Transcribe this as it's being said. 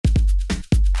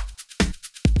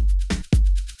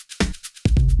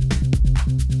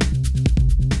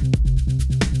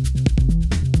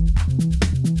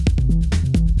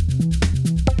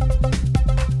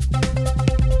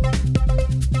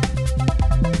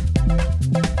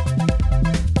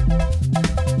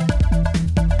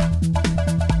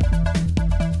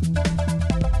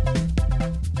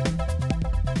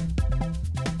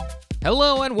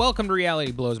Hello and welcome to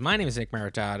Reality Blows. My name is Nick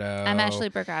Maritato. I'm Ashley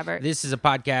Burke-Robert. This is a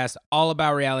podcast all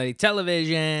about reality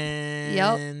television.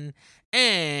 Yep.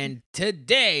 And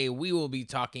today we will be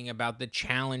talking about the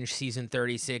Challenge Season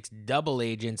 36 Double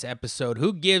Agents episode.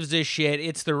 Who gives a shit?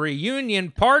 It's the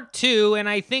reunion part 2, and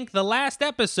I think the last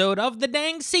episode of the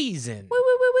dang season. Woo,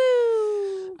 woo, woo, woo.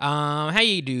 How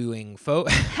you doing,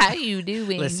 folks? How you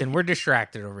doing? Listen, we're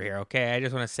distracted over here, okay? I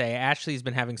just want to say Ashley's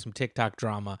been having some TikTok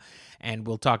drama, and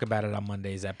we'll talk about it on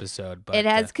Monday's episode. But it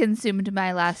has consumed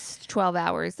my last 12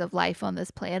 hours of life on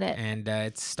this planet. And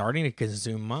it's starting to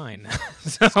consume mine.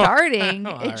 Starting?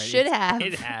 It It should have.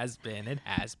 It has been. It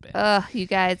has been. Ugh, you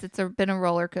guys, it's been a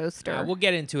roller coaster. We'll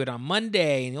get into it on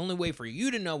Monday, and the only way for you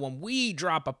to know when we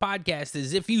drop a podcast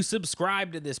is if you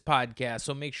subscribe to this podcast.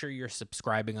 So make sure you're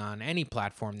subscribing on any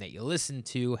platform that you listen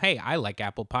to. Hey, I like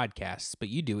Apple Podcasts, but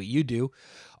you do what you do.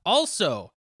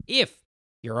 Also, if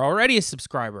you're already a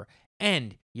subscriber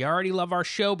and you already love our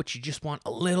show, but you just want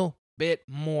a little bit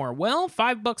more, well,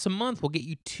 $5 a month will get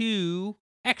you 2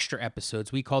 extra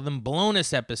episodes. We call them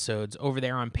bonus episodes over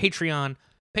there on Patreon,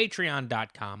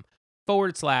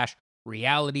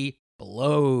 patreon.com/Reality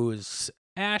Blows.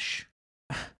 Ash,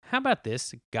 how about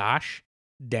this? Gosh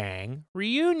dang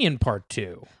reunion part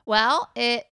 2. Well,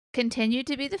 it continued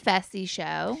to be the Fessy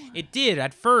show. It did.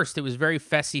 At first, it was very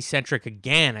Fessy-centric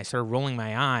again. I started rolling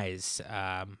my eyes.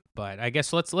 But I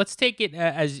guess let's take it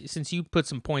since you put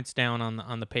some points down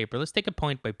on the paper. Let's take it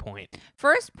point by point.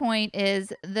 First point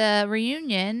is the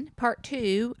reunion part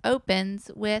 2 opens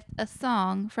with a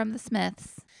song from the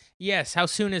Smiths. Yes, How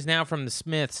Soon Is Now from the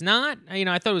Smiths. I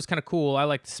thought it was kind of cool. I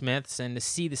like the Smiths, and to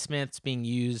see the Smiths being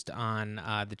used on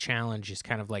the challenge is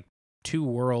kind of like 2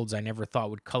 worlds I never thought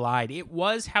would collide. It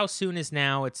was How Soon Is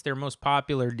Now. It's their most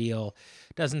popular deal.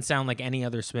 Doesn't sound like any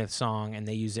other Smith song, and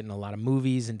they use it in a lot of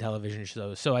movies and television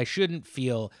shows. So I shouldn't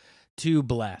feel too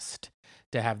blessed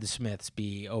to have the Smiths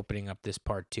be opening up this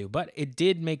part 2. But it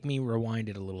did make me rewind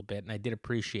it a little bit, and I did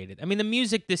appreciate it. I mean, the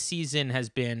music this season has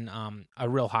been a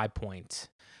real high point,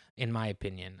 in my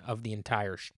opinion, of the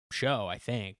entire show, I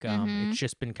think. It's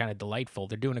just been kind of delightful.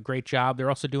 They're doing a great job. They're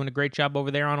also doing a great job over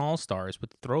there on All Stars with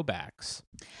the throwbacks.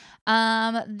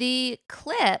 The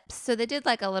clips, so they did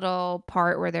like a little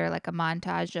part where they're like a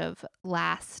montage of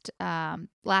last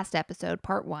episode,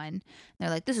 part 1. And they're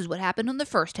like, this is what happened on the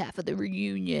first half of the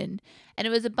reunion. And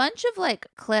it was a bunch of like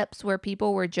clips where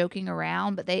people were joking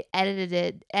around, but they edited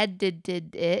it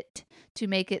to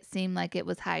make it seem like it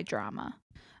was high drama.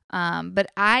 But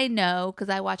I know, because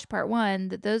I watched part 1,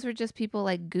 that those were just people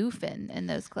like goofing in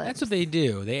those clips. That's what they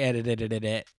do. They edited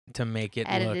it to make it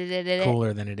look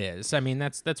cooler than it is. I mean,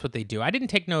 that's what they do. I didn't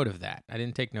take note of that. I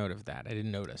didn't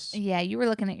notice. Yeah, you were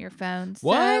looking at your phone.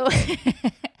 What?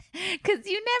 Because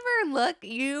you never look.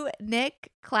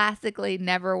 Nick classically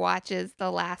never watches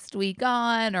the last week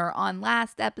on or on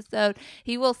last episode.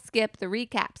 He will skip the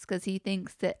recaps because he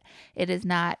thinks that it is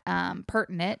not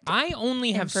pertinent. I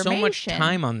only have so much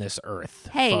time on this earth.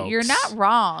 Hey, folks. You're not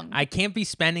wrong. I can't be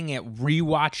spending it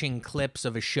rewatching clips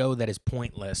of a show that is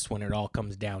pointless when it all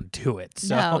comes down to it.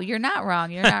 So, no, you're not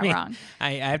wrong. You're not wrong.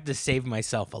 I have to save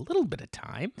myself a little bit of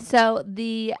time. So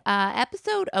the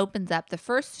episode opens up. The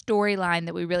first storyline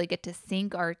that we really get to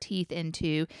sink our teeth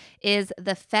into is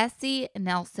the Fessy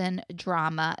Nelson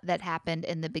drama that happened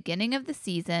in the beginning of the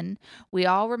season. We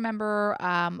all remember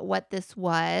what this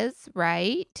was,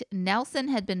 right? Nelson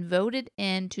had been voted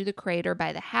into the crater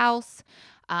by the House.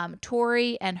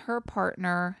 Tori and her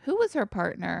partner, who was her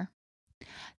partner?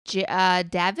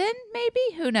 Devin,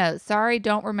 maybe? Who knows? Sorry,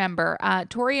 don't remember.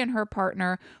 Tori and her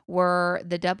partner were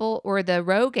the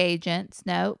rogue agents.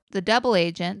 No, the double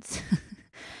agents.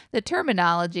 The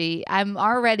terminology, I'm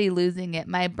already losing it.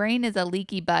 My brain is a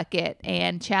leaky bucket,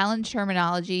 and challenge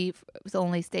terminology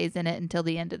only stays in it until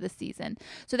the end of the season.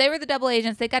 So they were the double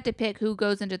agents. They got to pick who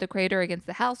goes into the crater against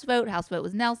the House vote. House vote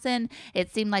was Nelson.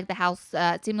 It seemed like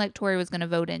Tori was going to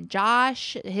vote in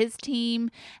Josh, his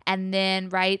team. And then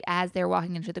right as they're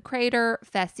walking into the crater,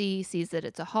 Fessy sees that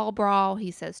it's a hall brawl. He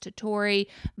says to Tori,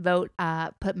 vote,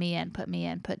 put me in, put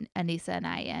Aneesa and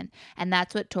I in. And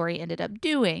that's what Tori ended up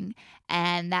doing.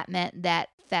 And that meant that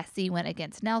Fessy went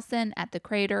against Nelson at the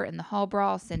crater in the hall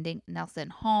brawl, sending Nelson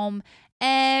home.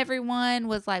 Everyone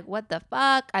was like, what the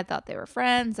fuck? I thought they were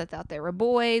friends. I thought they were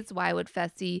boys. Why would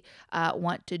Fessy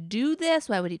want to do this?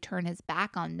 Why would he turn his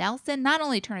back on Nelson? Not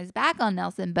only turn his back on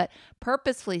Nelson, but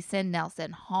purposefully send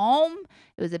Nelson home.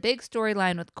 It was a big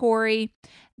storyline with Corey.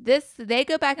 They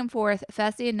go back and forth.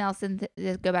 Fessy and Nelson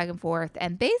go back and forth.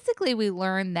 And basically we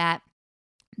learned that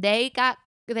they got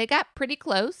pretty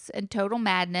close in Total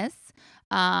Madness.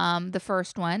 the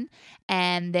first one,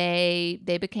 and they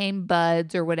became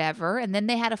buds or whatever, and then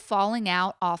they had a falling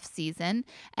out off season,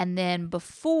 and then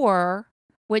before,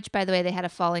 which by the way they had a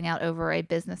falling out over a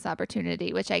business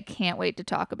opportunity, which I can't wait to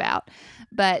talk about.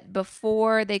 But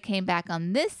before they came back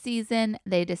on this season,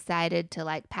 they decided to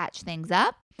like patch things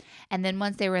up. And then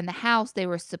once they were in the house, they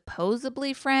were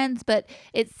supposedly friends, but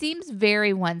it seems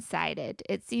very one-sided.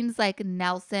 It seems like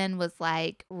Nelson was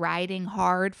like riding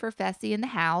hard for Fessy in the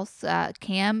house.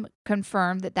 Cam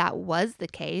confirmed that that was the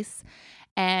case.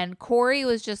 And Corey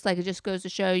was just like, it just goes to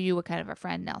show you what kind of a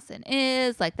friend Nelson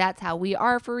is. Like, that's how we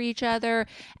are for each other.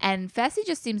 And Fessy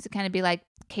just seems to kind of be like,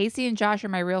 Casey and Josh are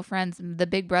my real friends. The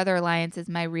Big Brother Alliance is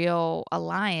my real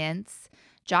alliance.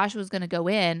 Josh was going to go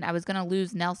in. I was going to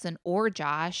lose Nelson or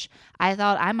Josh. I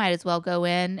thought I might as well go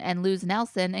in and lose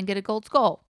Nelson and get a gold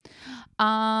skull.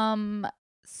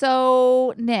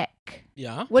 So Nick,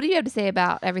 Yeah. what do you have to say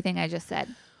about everything I just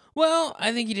said? Well,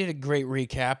 I think you did a great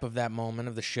recap of that moment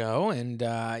of the show. And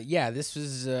yeah, this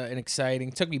was an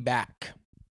exciting, took me back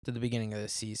to the beginning of the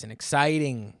season.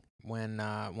 Exciting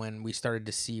when we started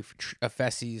to see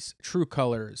Fessy's true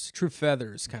colors, true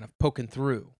feathers kind of poking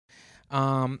through.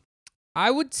 I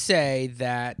would say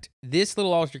that this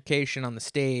little altercation on the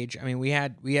stage, I mean, we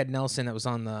had Nelson that was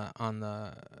on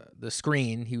the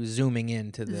screen. He was zooming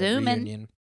into the reunion.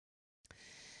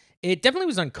 It definitely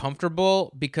was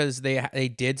uncomfortable because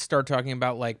they did start talking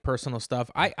about like personal stuff.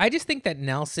 I just think that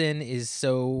Nelson is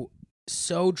so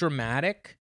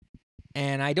dramatic,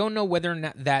 and I don't know whether or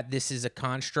not that this is a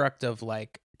construct of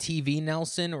like TV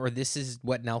Nelson or this is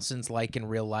what Nelson's like in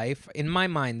real life. In my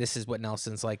mind, this is what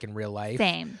Nelson's like in real life.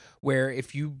 Same. Where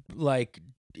if you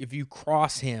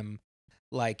cross him,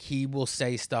 like he will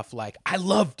say stuff like, "I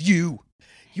loved you.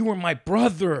 You were my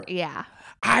brother. Yeah.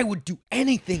 I would do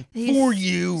anything for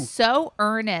you." So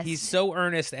earnest. He's so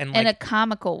earnest and like in a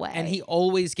comical way. And he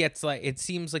always gets like, it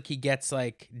seems like he gets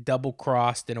like double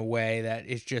crossed in a way that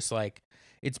is just like,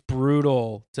 it's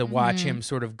brutal to watch him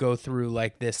sort of go through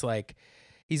like this, like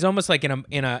he's almost like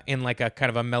in like a kind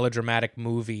of a melodramatic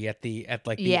movie at the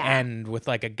end with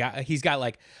like a guy, he's got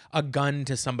like a gun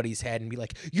to somebody's head and be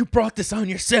like, "You brought this on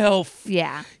yourself."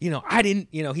 Yeah. I didn't,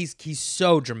 he's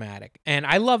so dramatic. And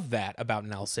I love that about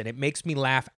Nelson. It makes me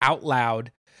laugh out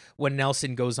loud when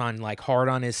Nelson goes on like hard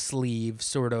on his sleeve,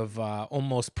 sort of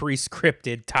almost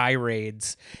pre-scripted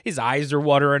tirades. His eyes are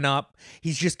watering up.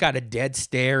 He's just got a dead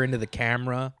stare into the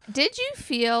camera. Did you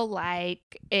feel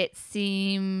like it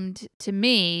seemed to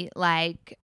me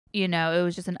like, it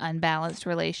was just an unbalanced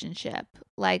relationship?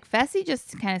 Like Fessy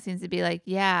just kind of seems to be like,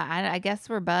 yeah, I guess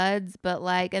we're buds, but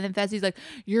like, and then Fessy's like,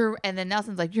 and then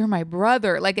Nelson's like, "You're my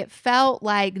brother." Like it felt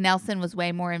like Nelson was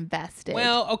way more invested.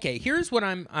 Well, okay, here's what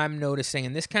I'm noticing,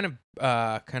 and this kind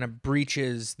of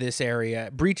breaches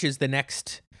the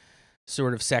next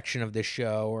sort of section of this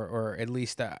show, or at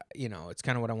least it's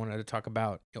kind of what I wanted to talk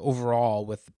about overall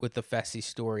with the Fessy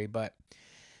story. But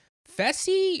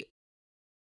Fessy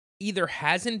either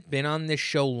hasn't been on this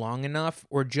show long enough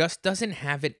or just doesn't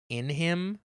have it in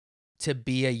him to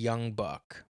be a young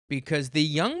buck, because the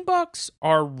young bucks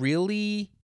are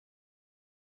really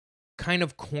kind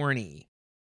of corny.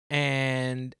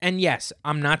 And yes,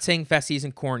 I'm not saying Fessy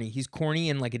isn't corny. He's corny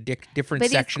in like a different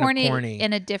section of corny.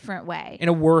 In a different way. In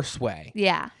a worse way.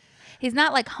 Yeah. He's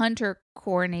not like Hunter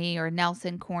corny or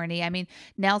Nelson corny. I mean,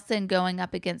 Nelson going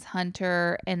up against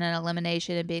Hunter in an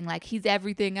elimination and being like, "He's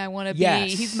everything I want to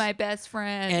be. He's my best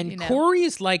friend." And Corey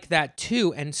is like that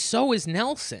too, and so is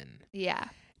Nelson. Yeah.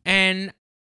 And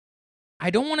I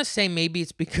don't want to say maybe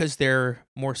it's because they're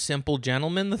more simple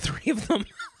gentlemen, the three of them.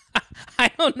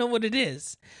 I don't know what it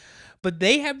is. But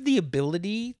they have the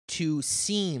ability to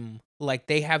seem like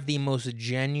they have the most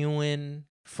genuine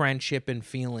friendship and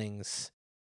feelings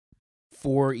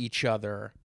for each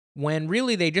other, when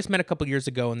really they just met a couple years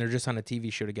ago and they're just on a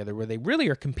TV show together where they really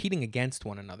are competing against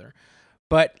one another.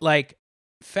 But like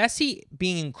Fessy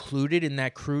being included in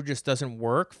that crew just doesn't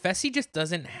work. Fessy just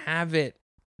doesn't have it.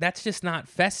 That's just not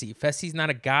Fessy. Fessy's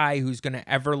not a guy who's going to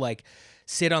ever like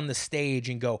sit on the stage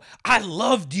and go, "I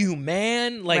loved you,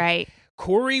 man." Like right.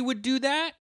 Corey would do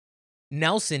that.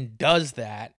 Nelson does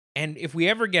that. And if we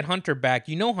ever get Hunter back,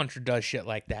 Hunter does shit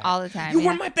like that. All the time. You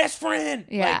were my best friend.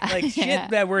 Yeah. Like shit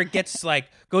that where it gets like,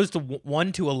 goes to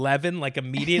 1 to 11, like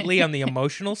immediately on the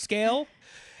emotional scale.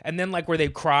 And then like where they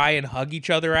cry and hug each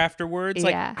other afterwards.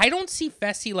 Like I don't see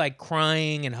Fessy like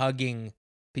crying and hugging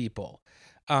people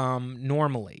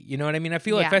normally. You know what I mean? I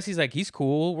feel like Fessy's like, he's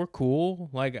cool. We're cool.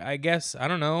 Like, I guess, I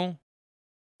don't know.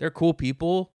 They're cool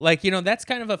people. Like, that's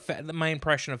kind of my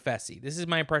impression of Fessy. This is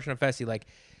my impression of Fessy. Like,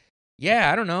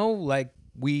 yeah, I don't know. Like,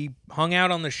 we hung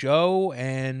out on the show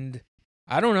and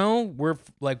I don't know. We're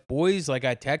like boys. Like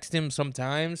I text him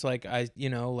sometimes. Like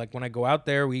like when I go out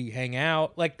there, we hang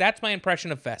out. Like that's my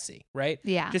impression of Fessy, right?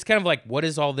 Yeah. Just kind of like, what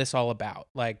is all this all about?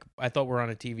 Like I thought we're on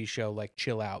a TV show. Like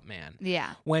chill out, man.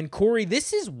 Yeah. When Corey,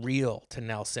 this is real to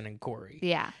Nelson and Corey.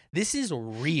 Yeah. This is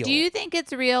real. Do you think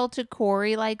it's real to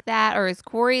Corey like that? Or is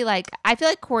Corey like, I feel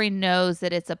like Corey knows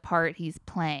that it's a part he's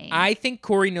playing. I think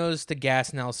Corey knows to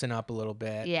gas Nelson up a little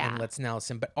bit. Yeah. And lets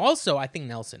Nelson, but also I think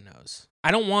Nelson knows.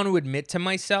 I don't want to admit to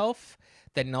myself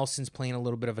that Nelson's playing a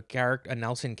little bit of a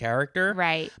Nelson character.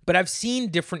 Right. But I've seen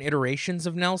different iterations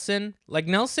of Nelson. Like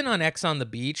Nelson on X on the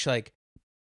Beach, like,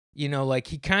 like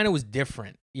he kind of was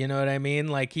different. You know what I mean?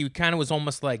 Like he kind of was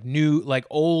almost like new, like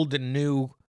old and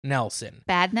new Nelson.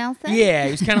 Bad Nelson? Yeah,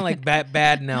 he was kind of like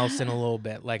bad Nelson a little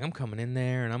bit. Like I'm coming in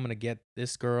there and I'm gonna get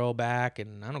this girl back,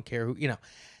 and I don't care who.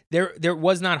 There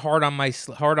was not hard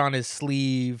on his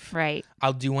sleeve. Right.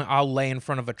 I'll lay in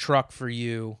front of a truck for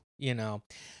you.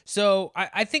 So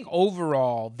I think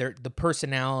overall the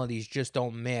personalities just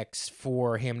don't mix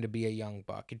for him to be a young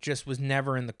buck. It just was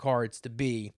never in the cards to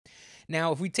be.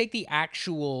 Now, if we take the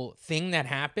actual thing that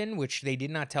happened, which they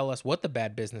did not tell us what the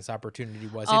bad business opportunity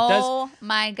was.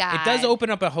 My God. It does open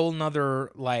up a whole nother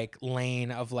like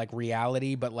lane of like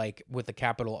reality, but like with a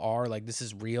capital R, like this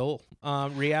is real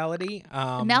reality.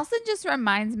 Nelson just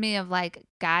reminds me of like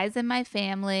guys in my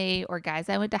family or guys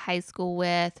I went to high school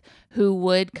with who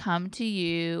would come to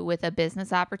you with a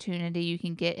business opportunity. You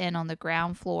can get in on the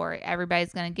ground floor.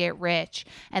 Everybody's going to get rich.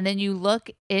 And then you look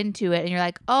into it and you're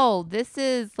like, oh, this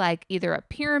is like either a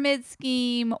pyramid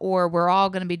scheme or we're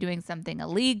all going to be doing something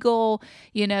illegal,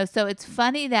 So it's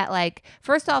funny that like,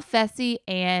 first off, Fessy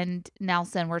and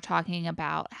Nelson were talking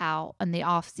about how in the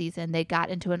off season they got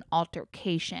into an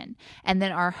altercation. And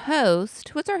then our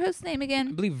host, what's our host's name again?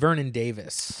 I believe Vernon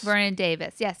Davis. Vernon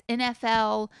Davis. Yes.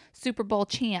 NFL Super Bowl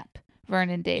champ.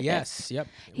 Vernon Davis. Yes. Yep.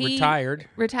 He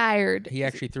Retired. He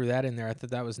actually threw that in there. I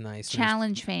thought that was nice.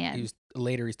 Challenge fan. He's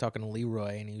talking to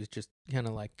Leroy, and he was just kind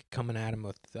of like coming at him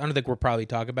with. I don't think we'll probably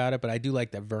talk about it, but I do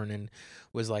like that Vernon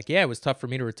was like, "Yeah, it was tough for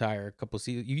me to retire a couple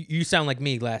seasons. You sound like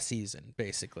me last season,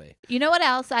 basically." You know what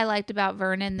else I liked about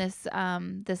Vernon this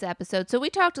episode? So we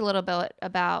talked a little bit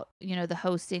about the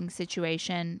hosting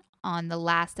situation on the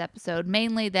last episode,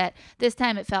 mainly that this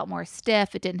time it felt more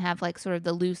stiff. It didn't have like sort of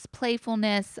the loose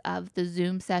playfulness of the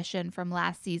Zoom session from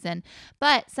last season.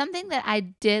 But something that I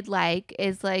did like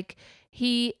is like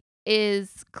he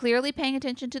is clearly paying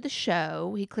attention to the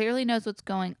show. He clearly knows what's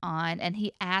going on, and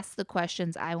he asked the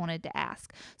questions I wanted to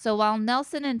ask. So while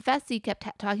Nelson and Fessy kept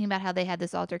talking about how they had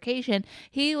this altercation,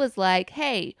 he was like,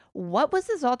 hey, what was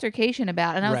this altercation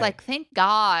about? And I was like, thank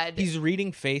God. He's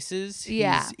reading faces.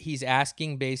 Yeah. He's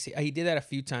asking basically. He did that a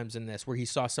few times in this where he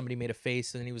saw somebody made a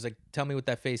face and he was like, tell me what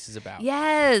that face is about.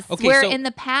 Yes. Okay, where in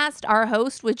the past, our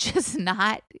host would just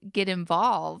not get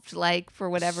involved, like for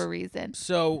whatever reason.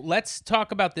 So let's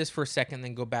talk about this for a second,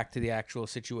 then go back to the actual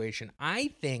situation.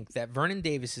 I think that Vernon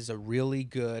Davis is a really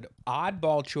good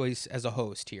oddball choice as a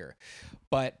host here,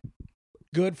 but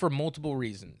good for multiple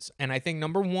reasons. And I think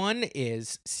number one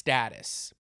is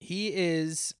status. He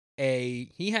has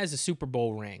a Super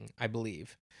Bowl ring, I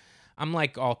believe. I'm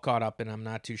like all caught up, and I'm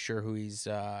not too sure who he's.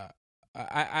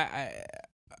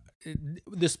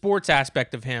 The sports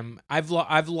aspect of him, I've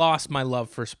lost my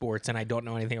love for sports, and I don't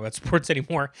know anything about sports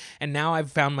anymore. And now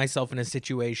I've found myself in a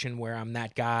situation where I'm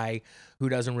that guy who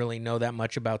doesn't really know that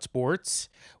much about sports,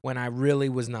 when I really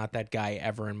was not that guy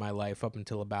ever in my life up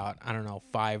until about,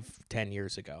 5-10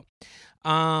 years ago.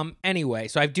 Anyway,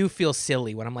 so I do feel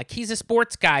silly when I'm like, he's a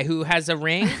sports guy who has a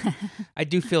ring. I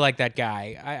do feel like that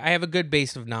guy. I have a good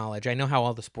base of knowledge. I know how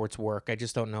all the sports work. I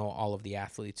just don't know all of the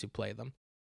athletes who play them.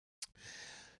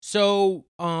 So,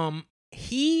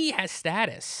 he has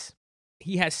status.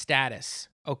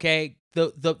 Okay.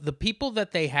 The people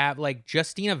that they have, like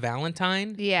Justina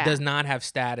Valentine, does not have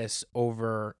status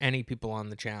over any people on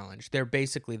the challenge. They're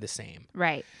basically the same.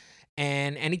 Right.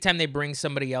 And anytime they bring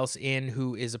somebody else in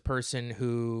who is a person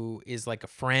who is like a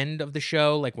friend of the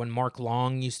show, like when Mark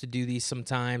Long used to do these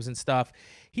sometimes and stuff,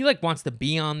 he like wants to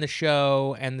be on the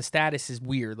show, and the status is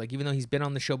weird. Like even though he's been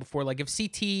on the show before, like if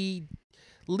CT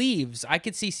leaves, I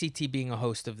could see CT being a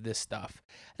host of this stuff.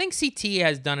 I think CT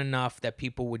has done enough that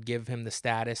people would give him the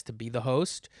status to be the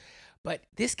host. But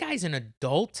this guy's an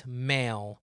adult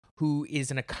male who is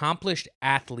an accomplished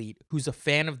athlete, who's a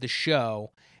fan of the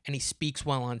show, and he speaks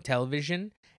well on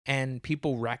television, and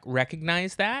people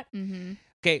recognize that. Mm-hmm.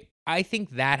 Okay, I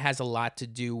think that has a lot to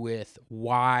do with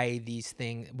why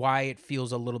it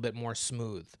feels a little bit more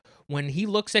smooth. When he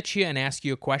looks at you and asks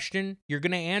you a question, you're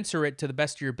going to answer it to the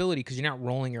best of your ability because you're not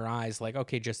rolling your eyes like,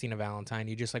 okay, Justina Valentine.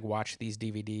 You just like watch these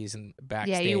DVDs and Yeah,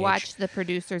 backstage. you watch the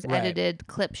producer's Right. edited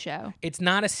clip show. It's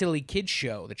not a silly kid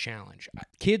show, the challenge.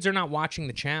 Kids are not watching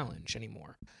the challenge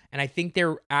anymore. And I think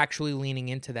they're actually leaning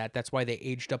into that. That's why they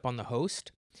aged up on the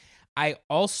host. I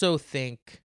also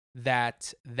think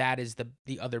that is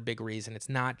the other big reason. It's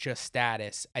not just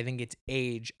status. I think it's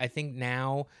age. I think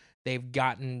now they've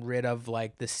gotten rid of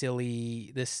like the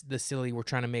silly we're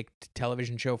trying to make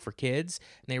television show for kids,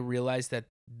 and they realize that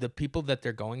the people that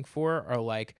they're going for are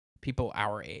like people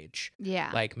our age.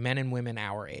 Yeah. Like men and women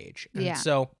our age. And Yeah.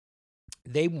 so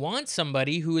they want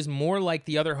somebody who is more like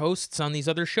the other hosts on these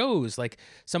other shows, like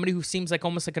somebody who seems like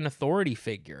almost like an authority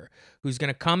figure, who's going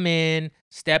to come in,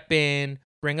 step in,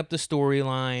 bring up the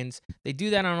storylines. They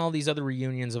do that on all these other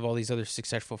reunions of all these other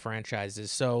successful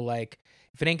franchises. So, like,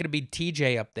 if it ain't going to be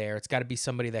TJ up there, it's got to be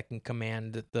somebody that can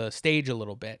command the stage a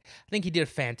little bit. I think he did a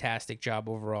fantastic job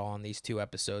overall on these 2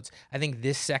 episodes. I think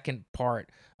this second part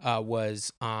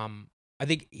was I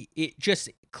think it just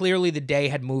clearly the day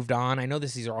had moved on. I know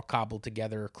these are all cobbled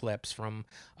together clips from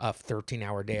a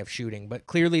 13-hour day of shooting, but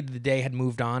clearly the day had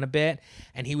moved on a bit,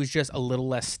 and he was just a little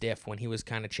less stiff when he was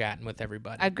kind of chatting with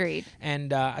everybody. Agreed.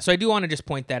 And so I do want to just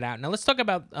point that out. Now let's talk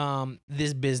about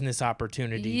this business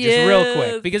opportunity just real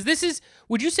quick, because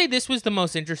would you say this was the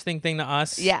most interesting thing to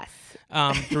us? Yes.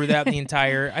 Throughout the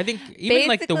entire, I think even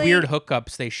like the Basically- weird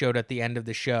hookups they showed at the end of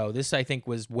the show, this I think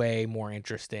was way more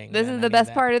interesting. This than is any the of best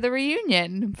that. part of the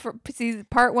reunion for season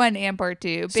part 1 and part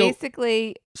 2. So-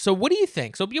 Basically, So what do you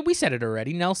think? So we said it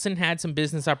already. Nelson had some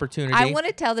business opportunity. I want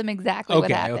to tell them exactly what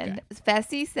Okay, happened.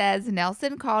 Fessy says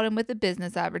Nelson called him with a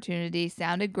business opportunity.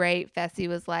 Sounded great. Fessy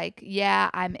was like, yeah,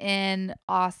 I'm in.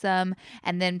 Awesome.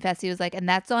 And then Fessy was like, and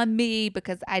that's on me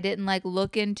because I didn't like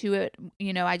look into it.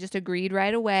 You know, I just agreed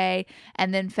right away.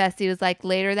 And then Fessy was like,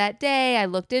 later that day, I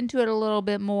looked into it a little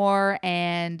bit more,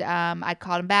 and I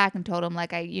called him back and told him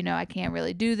like, I can't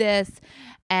really do this.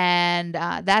 And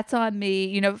that's on me.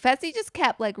 You know, Fessy just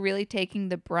kept like really taking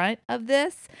the brunt of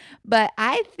this. But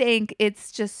I think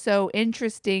it's just so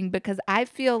interesting because I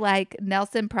feel like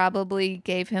Nelson probably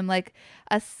gave him like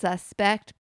a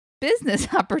suspect business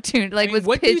opportunity. Like, I mean, was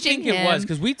what do you pitching think it was? him.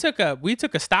 Because we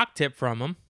took a stock tip from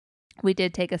him. We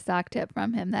did take a stock tip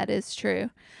from him. That is true.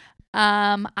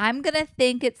 I'm gonna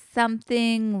think it's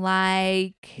something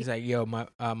like He's like, yo,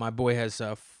 my boy has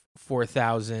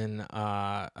 4,000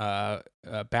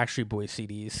 Backstreet Boy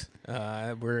CDs.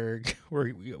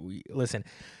 We listen.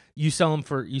 You sell them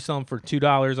for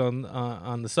 $2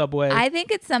 on the subway. I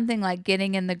think it's something like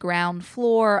getting in the ground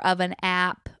floor of an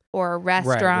app or a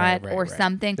restaurant or right.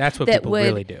 something. That's what that people would,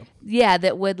 really do. Yeah,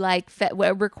 that would like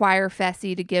would require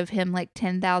Fessy to give him like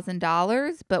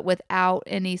 $10,000, but without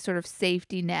any sort of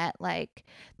safety net. Like,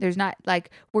 there's not like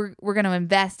we're going to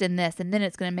invest in this and then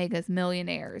it's going to make us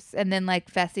millionaires. And then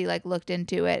like Fessy like looked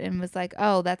into it and was like,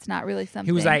 oh, that's not really something.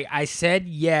 He was like, I said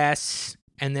yes,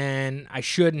 and then I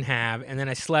shouldn't have, and then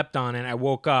I slept on it. I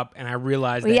woke up and I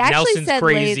realized Well, he that actually Nelson's said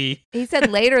crazy. he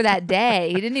said later that day.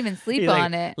 He didn't even sleep He, like,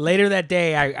 on it. Later that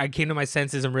day, I came to my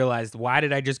senses and realized, why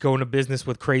did I just go into business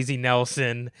with crazy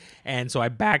Nelson? And so I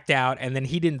backed out, and then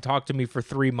he didn't talk to me for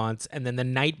 3 months. And then the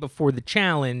night before the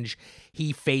challenge,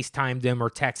 he FaceTimed him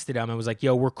or texted him and was like,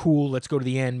 yo, we're cool. Let's go to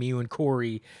the end, me, you, and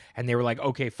Corey. And they were like,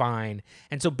 okay, fine.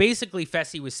 And so basically,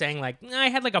 Fessy was saying, like, I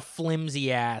had like a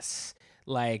flimsy ass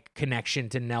like connection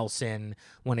to Nelson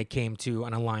when it came to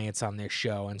an alliance on this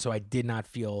show, and so I did not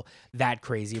feel that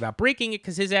crazy about breaking it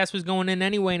because his ass was going in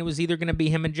anyway, and it was either going to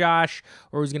be him and Josh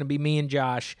or it was going to be me and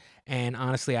Josh. And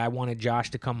honestly, I wanted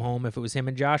Josh to come home if it was him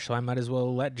and Josh, so I might as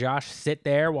well let Josh sit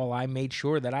there while I made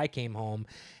sure that I came home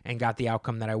and got the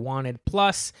outcome that I wanted.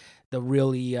 Plus, the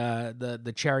really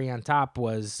the cherry on top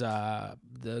was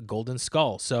the Golden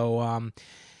Skull. So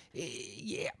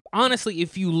yeah, honestly,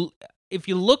 if you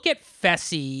look at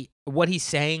Fessy, what he's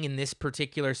saying in this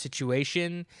particular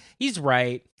situation, he's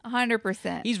right.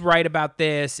 100%. He's right about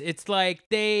this. It's like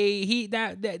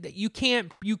you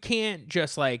can't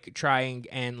just like try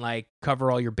and like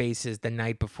cover all your bases the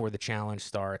night before the challenge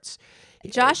starts.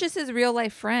 Josh is his real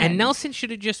life friend. And Nelson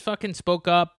should have just fucking spoke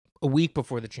up a week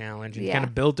before the challenge and kind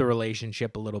of built a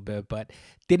relationship a little bit, but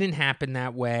didn't happen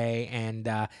that way. And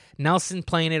Nelson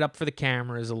playing it up for the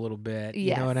cameras a little bit.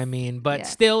 You know what I mean? But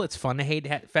still, it's fun to hate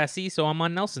Fessy, so I'm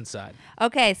on Nelson's side.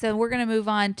 Okay, so we're going to move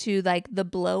on to like the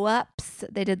blow-ups.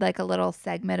 They did like a little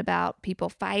segment about people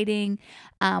fighting.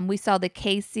 We saw the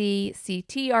Casey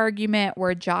CT argument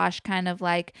where Josh kind of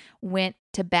like went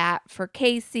to bat for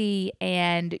Casey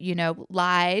and,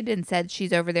 lied and said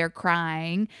she's over there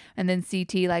crying. And then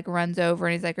CT like runs over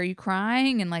and he's like, "Are you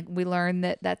crying?" And like we learn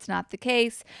that that's not the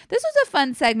case. This was a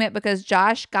fun segment because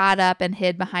Josh got up and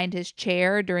hid behind his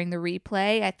chair during the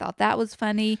replay. I thought that was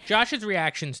funny. Josh's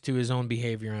reactions to his own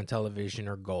behavior on television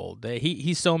are gold.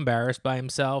 He's so embarrassed by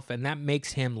himself, and that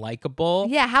makes him likable.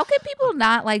 Yeah, how can people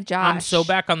not like Josh? I'm so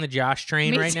back on the Josh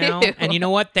train Me right too. now. And you know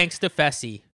what? Thanks to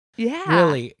Fessy. Yeah.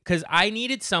 Really, because I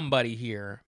needed somebody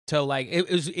here to like.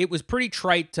 It was pretty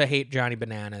trite to hate Johnny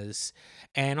Bananas,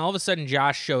 and all of a sudden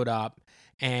Josh showed up,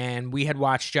 and we had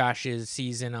watched Josh's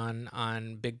season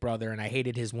on Big Brother, and I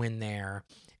hated his win there.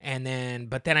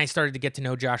 But then I started to get to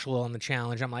know Josh a little on the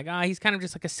challenge. I'm like, he's kind of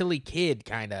just like a silly kid,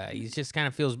 kind of. He's just kind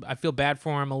of I feel bad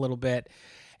for him a little bit.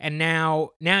 And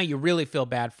now you really feel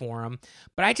bad for him.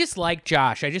 But I just like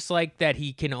Josh. I just like that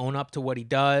he can own up to what he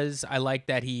does. I like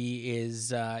that he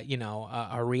is, a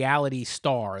reality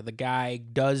star. The guy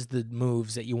does the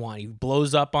moves that you want. He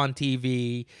blows up on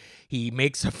TV. He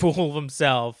makes a fool of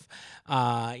himself.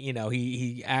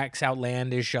 He acts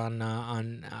outlandish on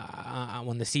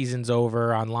when the season's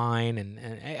over online.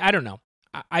 And I don't know.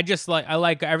 I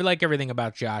like everything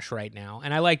about Josh right now,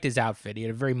 and I liked his outfit. He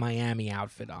had a very Miami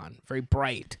outfit on, very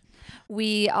bright.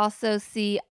 We also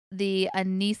see the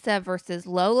Anissa versus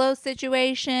Lolo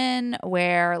situation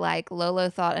where like Lolo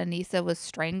thought Anissa was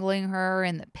strangling her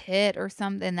in the pit or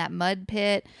something, that mud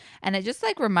pit, and it just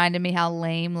like reminded me how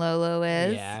lame Lolo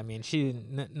is. Yeah, I mean, she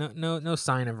no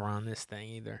sign of her on this thing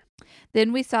either.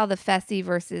 Then we saw the Fessy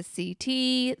versus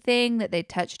CT thing that they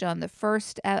touched on the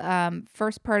first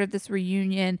part of this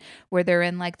reunion where they're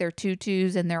in like their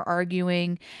tutus and they're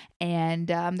arguing and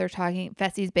they're talking.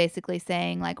 Fessy's basically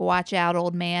saying like, "Watch out,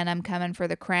 old man. I'm coming for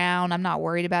the crown. I'm not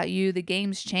worried about you. The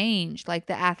game's changed. Like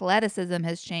the athleticism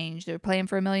has changed. They're playing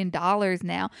for $1 million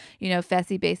now."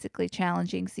 Fessy basically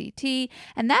challenging CT.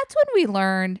 And that's when we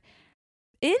learned.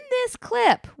 In this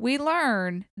clip, we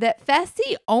learn that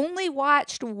Fessy only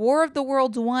watched War of the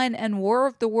Worlds 1 and War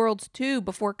of the Worlds 2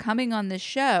 before coming on this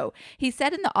show. He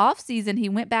said in the off season he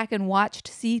went back and watched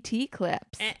CT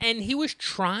clips. And he was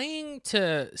trying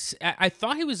to, I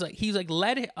thought he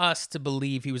led us to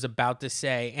believe he was about to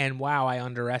say, "And wow, I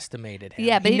underestimated him."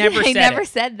 Yeah, but he never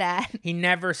said that. He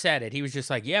never said it. He was just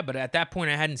like, "Yeah, but at that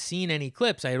point I hadn't seen any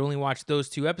clips. I had only watched those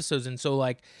 2 episodes. And so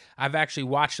like, I've actually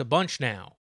watched a bunch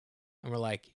now." And we're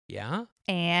like, "Yeah?"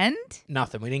 And?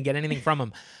 Nothing. We didn't get anything from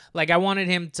him. Like, I wanted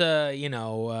him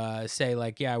to, say,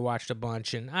 like, "Yeah, I watched a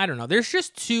bunch." And I don't know. There's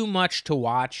just too much to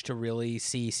watch to really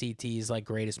see CT's, like,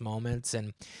 greatest moments.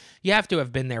 And you have to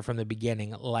have been there from the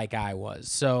beginning like I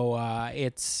was. So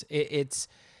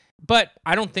but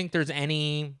I don't think there's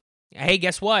any, hey,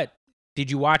 guess what? Did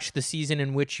you watch the season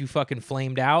in which you fucking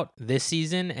flamed out this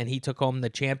season and he took home the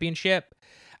championship?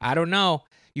 I don't know.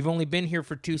 You've only been here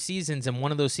for 2 seasons, and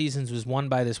one of those seasons was won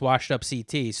by this washed-up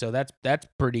CT. So that's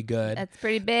pretty good. That's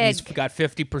pretty big. He's got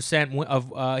 50%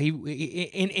 of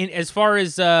as far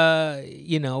as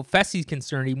Fessy's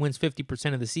concerned, he wins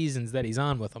 50% of the seasons that he's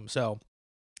on with them. So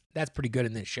that's pretty good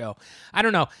in this show. I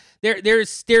don't know.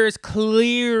 There's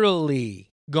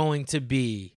clearly going to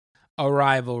be a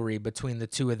rivalry between the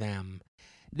two of them.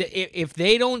 If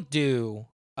they don't do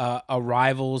a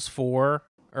Rivals 4.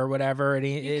 Or whatever it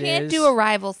is. You can't do a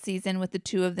rival season with the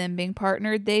 2 of them being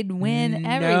partnered. They'd win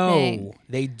everything. No,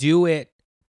 they do it.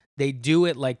 They do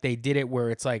it like they did it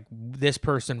where it's like this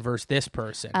person versus this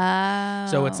person. Oh.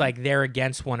 So it's like they're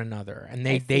against one another. And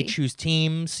they choose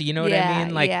teams. You know what I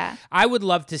mean? Like, yeah. I would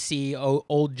love to see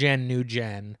old gen, new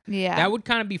gen. Yeah. That would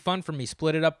kind of be fun for me.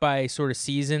 Split it up by sort of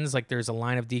seasons. Like there's a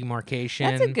line of demarcation.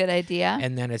 That's a good idea.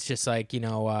 And then it's just like,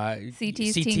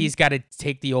 CT's got to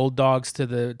take the old dogs to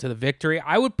the victory.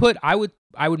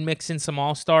 I would mix in some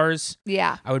all-stars.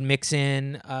 Yeah. I would mix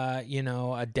in,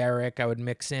 a Derek. I would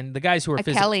mix in the guys who are a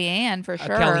Kellyanne for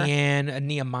sure. A Kellyanne, a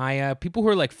Nehemiah, people who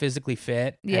are like physically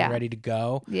fit and ready to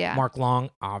go. Yeah. Mark Long,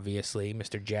 obviously,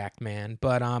 Mr. Jacked Man.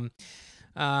 But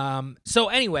so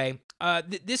anyway,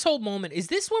 this whole moment is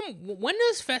this when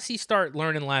does Fessy start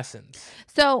learning lessons?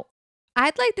 So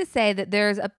I'd like to say that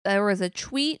there was a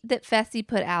tweet that Fessy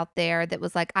put out there that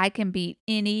was like, "I can beat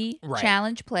any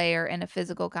challenge player in a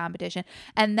physical competition."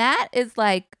 And that is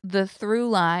like the through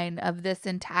line of this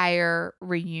entire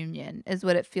reunion is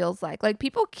what it feels like. Like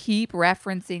people keep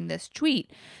referencing this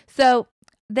tweet. So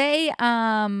they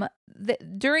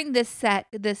during this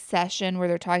session where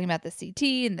they're talking about the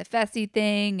CT and the Fessy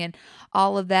thing and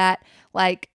all of that,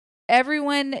 like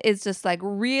everyone is just like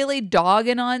really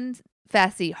dogging on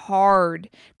Fessy hard.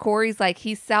 Corey's like,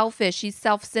 he's selfish. He's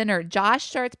self-centered. Josh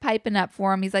starts piping up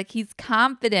for him. He's like, he's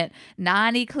confident.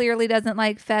 Nany clearly doesn't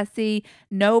like Fessy.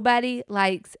 Nobody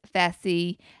likes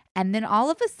Fessy. And then all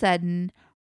of a sudden,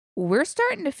 we're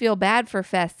starting to feel bad for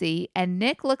Fessy. And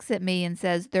Nick looks at me and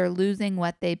says, they're losing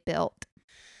what they built.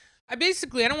 I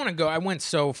don't want to go. I went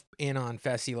so in on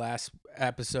Fessy last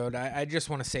episode. I just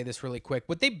want to say this really quick.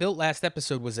 What they built last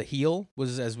episode was a heel,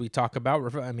 as we talk about.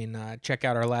 Check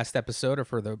out our last episode or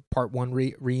for the part 1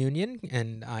 reunion,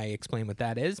 and I explain what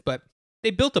that is. But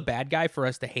they built a bad guy for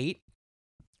us to hate.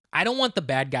 I don't want the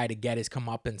bad guy to get his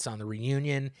comeuppance on the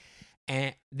reunion,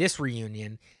 and this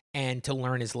reunion, and to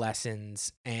learn his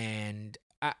lessons. And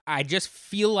I just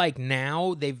feel like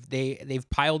now they've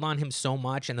piled on him so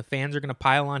much, and the fans are going to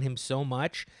pile on him so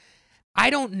much. I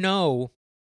don't know.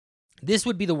 This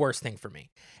would be the worst thing for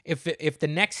me if the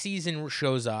next season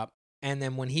shows up, and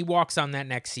then when he walks on that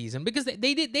next season, because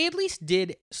they at least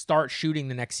did start shooting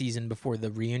the next season before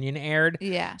the reunion aired.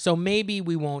 Yeah. So maybe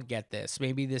we won't get this.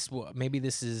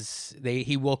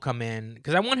 He will come in,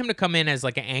 because I want him to come in as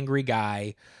like an angry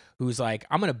guy who's like,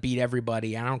 I'm going to beat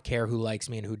everybody. I don't care who likes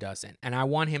me and who doesn't. And I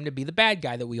want him to be the bad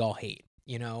guy that we all hate,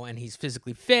 and he's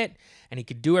physically fit and he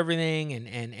could do everything,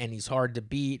 and he's hard to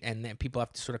beat, and then people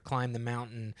have to sort of climb the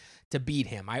mountain to beat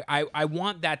him. I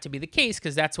want that to be the case,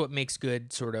 because that's what makes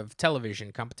good sort of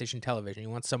television, competition television.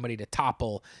 You want somebody to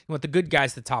topple, you want the good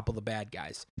guys to topple the bad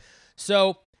guys.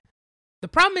 So the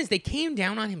problem is they came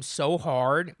down on him so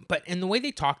hard, and the way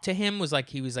they talked to him was like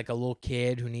he was like a little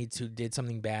kid who did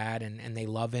something bad, and they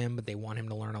love him, but they want him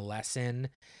to learn a lesson.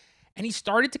 And he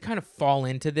started to kind of fall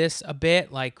into this a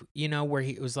bit, like, where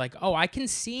he was like, oh, I can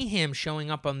see him showing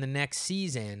up on the next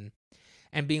season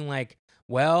and being like,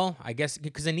 well, I guess,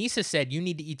 because Anissa said, you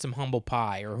need to eat some humble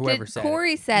pie, or whoever said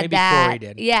Corey it. said Maybe that. Corey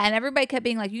did. Yeah, and everybody kept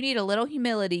being like, you need a little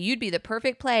humility. You'd be the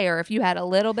perfect player if you had a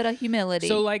little bit of humility.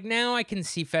 So, like, now I can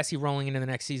see Fessy rolling into the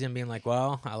next season being like,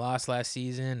 well, I lost last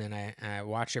season, and I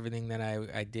watched everything that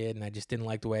I did, and I just didn't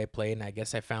like the way I played, and I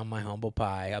guess I found my humble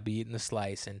pie. I'll be eating the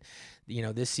slice, and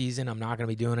this season I'm not going to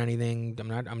be doing anything.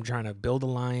 I'm trying to build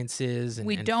alliances and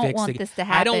we and don't fix want the, this to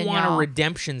happen. I don't want y'all. a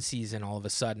redemption season all of a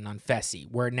sudden on Fessy,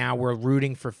 where now we're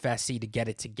rooting for Fessy to get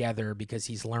it together because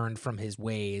he's learned from his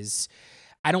ways.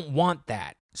 I don't want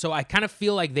that. So I kind of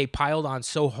feel like they piled on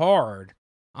so hard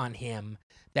on him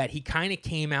that he kind of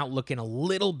came out looking a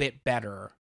little bit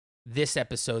better this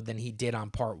episode than he did on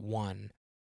part 1.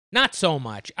 Not so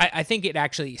much. I think it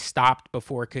actually stopped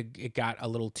before it got a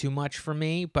little too much for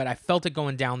me, but I felt it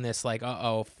going down this like,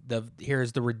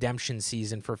 here's the redemption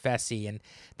season for Fessy, and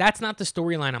that's not the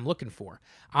storyline I'm looking for.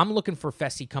 I'm looking for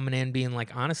Fessy coming in being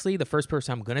like, honestly, the first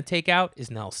person I'm gonna take out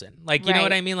is Nelson. Like, you know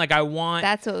what I mean? Like, I want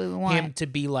that's what we want him to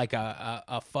be like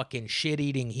a fucking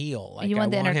shit-eating heel. Like, you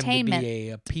want the entertainment. him to be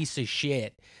a piece of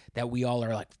shit that we all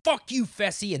are like, fuck you,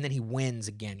 Fessy, and then he wins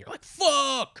again. You're like,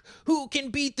 fuck, who can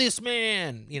beat this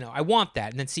man? I want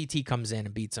that. And then CT comes in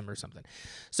and beats him or something.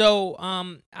 So,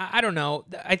 I don't know.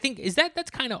 I think,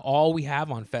 that's kind of all we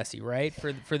have on Fessy, right?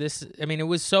 For this, I mean, it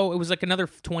was like another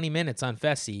 20 minutes on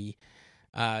Fessy.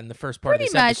 In the first part pretty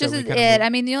of this much episode, this is it. I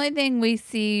mean, the only thing we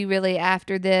see really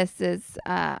after this is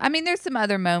there's some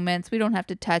other moments. We don't have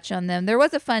to touch on them. There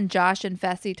was a fun Josh and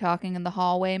Fessy talking in the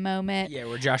hallway moment. Yeah,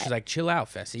 where Josh is like, chill out,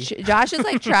 Fessy. Josh is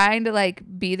like trying to like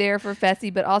be there for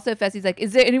Fessy, but also Fessy's like,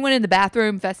 is there anyone in the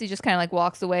bathroom? Fessy just kind of like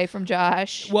walks away from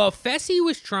Josh. Well, Fessy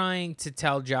was trying to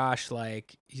tell Josh,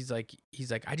 like, he's like,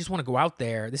 I just want to go out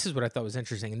there. This is what I thought was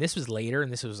interesting. And this was later,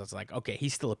 and this was like, okay,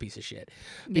 he's still a piece of shit.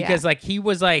 Because like he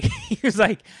was like, he's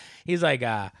like,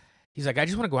 I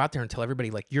just want to go out there and tell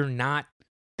everybody, like, you're not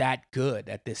that good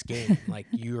at this game. Like,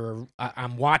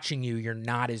 I'm watching you, you're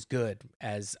not as good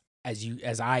as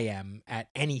I am at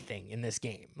anything in this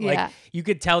game. Like, you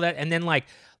could tell that. And then like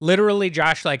literally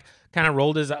Josh like kind of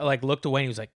rolled his, like looked away, and he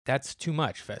was like, that's too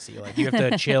much, Fessy. Like, you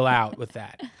have to chill out with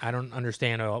that. I don't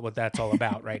understand what that's all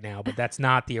about right now, but that's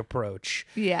not the approach.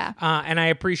 Yeah. And I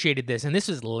appreciated this. And this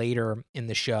was later in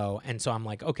the show. And so I'm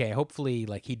like, okay, hopefully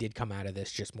like he did come out of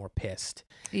this just more pissed.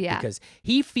 Yeah. Because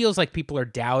he feels like people are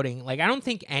doubting. Like, I don't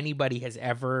think anybody has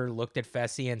ever looked at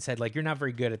Fessy and said, like, you're not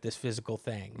very good at this physical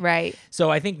thing. Right. So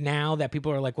I think now that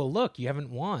people are like, well, look, you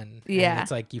haven't won. Yeah. And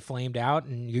it's like you flamed out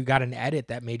and you got an edit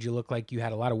that made you look like you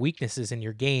had a lot of weaknesses in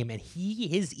your game. And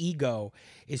his ego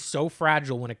is so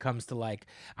fragile when it comes to like,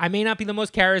 I may not be the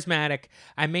most charismatic.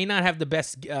 I may not have the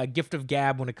best gift of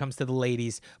gab when it comes to the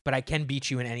ladies, but I can beat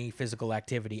you in any physical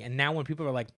activity. And now when people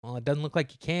are like, well, it doesn't look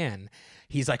like you can,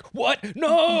 he's like, what?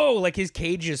 No! Like, his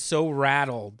cage is so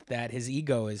rattled that his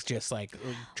ego is just like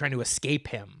trying to escape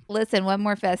him. Listen, one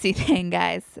more Fessy thing,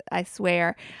 guys. I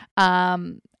swear.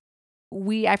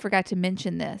 I forgot to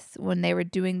mention this when they were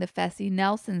doing the Fessy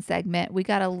Nelson segment. We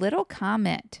got a little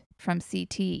comment from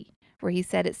CT where he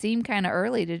said it seemed kind of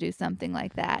early to do something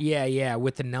like that. Yeah,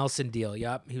 with the Nelson deal.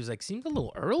 Yup. He was like, seemed a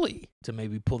little early to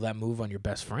maybe pull that move on your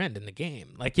best friend in the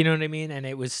game. Like, you know what I mean? And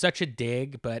it was such a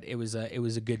dig, but it was a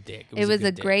good dig. It was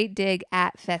a good dig. great dig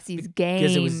at Fessy's game.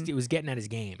 Because it was getting at his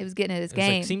game. It was getting at his It was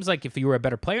game. like, seems like if you were a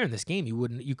better player in this game,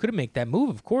 you could have made that move.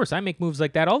 Of course, I make moves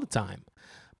like that all the time,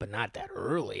 but not that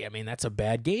early. I mean, that's a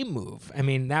bad game move. I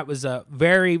mean, that was a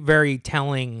very, very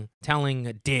telling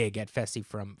dig at Fessy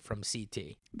from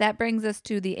CT. That brings us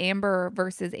to the Amber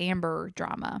versus Amber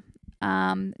drama.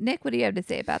 Nick, what do you have to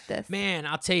say about this? Man,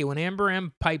 I'll tell you, when Amber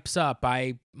M pipes up,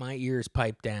 my ears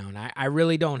pipe down. I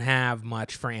really don't have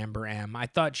much for Amber M. I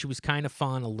thought she was kind of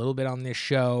fun a little bit on this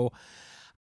show.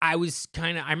 I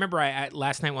remember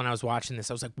last night when I was watching this,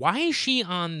 I was like, why is she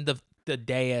on the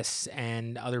dais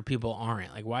and other people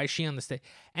aren't? Like, why is she on the stage?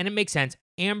 And it makes sense.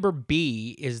 Amber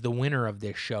B is the winner of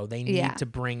this show. They need to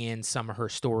bring in some of her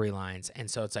storylines. And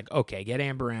so it's like, okay, get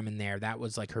Amber M in there. That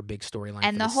was like her big storyline.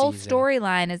 And the whole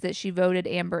storyline is that she voted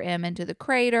Amber M into the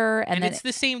crater. And then it's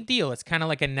the same deal. It's kind of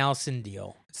like a Nelson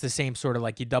deal. It's the same sort of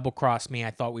like, you double crossed me.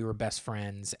 I thought we were best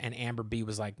friends. And Amber B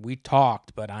was like, we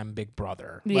talked, but I'm big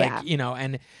brother. Yeah. Like, you know,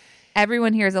 and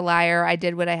everyone here is a liar. I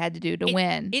did what I had to do to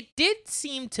win. It did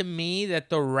seem to me that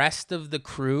the rest of the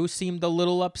crew seemed a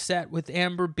little upset with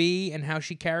Amber B and how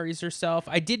she carries herself.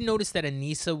 I did notice that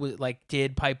Aneesa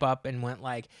did pipe up and went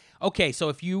like, okay, so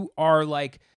if you are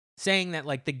like saying that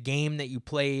like the game that you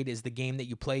played is the game that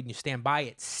you played and you stand by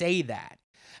it, say that.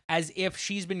 As if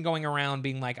she's been going around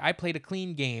being like, I played a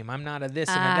clean game. I'm not a this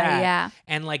and a that. Yeah.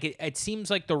 And like it seems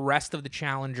like the rest of the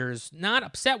challengers not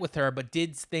upset with her, but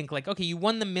did think like, okay, you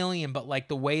won the million, but like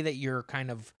the way that you're kind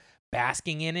of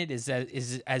basking in it is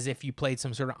as if you played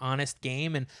some sort of honest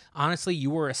game. And honestly, you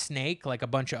were a snake like a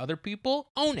bunch of other people.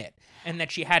 Own it. And that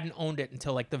she hadn't owned it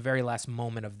until like the very last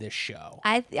moment of this show.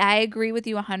 I agree with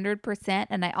you 100%.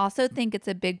 And I also think it's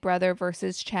a big brother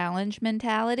versus challenge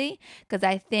mentality, because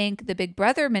I think the big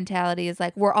brother mentality is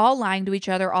like, we're all lying to each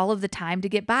other all of the time to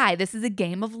get by. This is a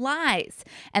game of lies.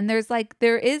 And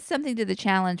there is something to the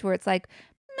challenge where it's like,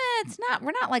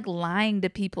 we're not like lying to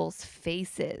people's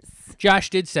faces. Josh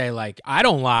did say like, I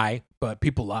don't lie, but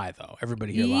people lie though.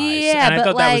 Everybody here lies. Yeah, and I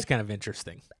thought that was kind of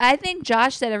interesting. I think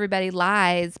Josh said everybody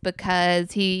lies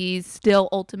because he's still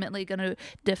ultimately going to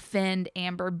defend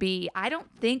Amber B. I don't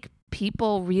think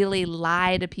people really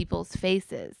lie to people's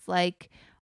faces. Like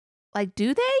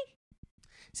do they?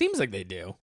 Seems like they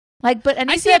do. Like, but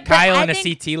I see a Kyle and a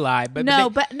CT lie, but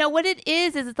what it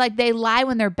is it's like they lie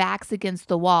when their back's against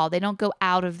the wall. They don't go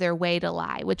out of their way to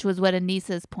lie, which was what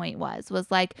Aneesa's point was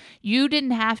like, you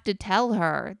didn't have to tell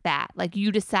her that. Like,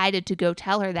 you decided to go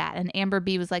tell her that. And Amber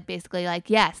B was like, basically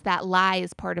like, yes, that lie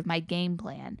is part of my game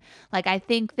plan. Like, I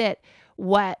think that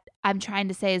what I'm trying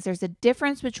to say is there's a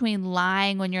difference between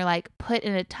lying when you're like put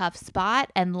in a tough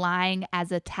spot and lying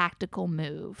as a tactical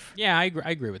move. Yeah, I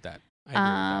agree with that.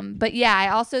 But yeah, I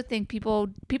also think people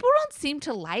don't seem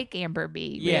to like Amber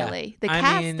B. Really, the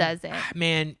cast doesn't.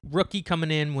 Man, rookie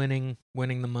coming in, winning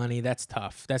the money. That's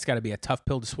tough. That's got to be a tough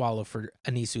pill to swallow for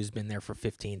Aneesa, who's been there for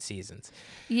 15 seasons.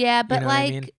 Yeah, but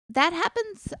that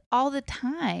happens all the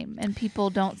time, and people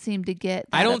don't seem to get.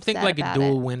 I don't think like a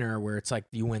dual it. winner where it's like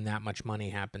you win that much money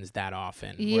happens that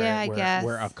often. Yeah, I guess.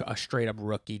 Where a straight up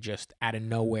rookie just out of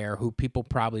nowhere, who people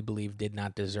probably believe did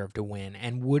not deserve to win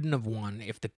and wouldn't have won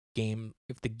if the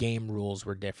game rules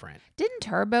were different. Didn't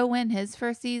Turbo win his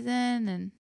first season?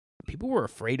 And people were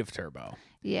afraid of Turbo.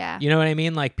 Yeah. You know what I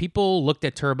mean? Like, people looked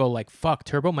at Turbo like, fuck,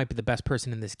 Turbo might be the best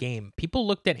person in this game. People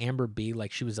looked at Amber B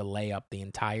like she was a layup the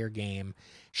entire game.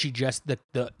 She just,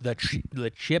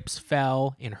 the chips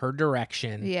fell in her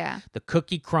direction. Yeah. The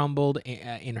cookie crumbled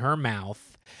in her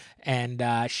mouth. And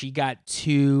she got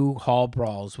 2 hall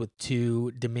brawls with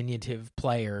 2 diminutive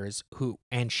players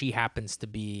and she happens to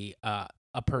be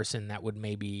a person that would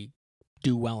maybe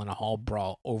do well in a hall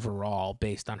brawl overall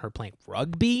based on her playing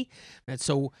rugby. And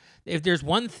so if there's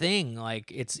one thing,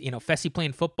 like, it's, Fessy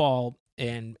playing football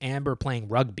and Amber playing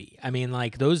rugby. I mean,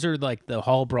 like, those are like the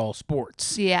hall brawl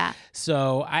sports. Yeah.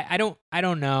 So I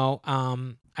don't know.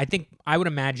 I think I would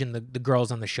imagine the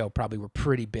girls on the show probably were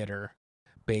pretty bitter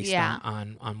based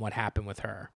on what happened with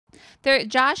her.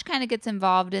 Josh kind of gets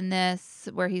involved in this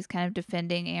where he's kind of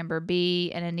defending Amber B,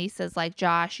 and Aneesa's like,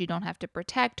 Josh, you don't have to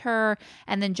protect her.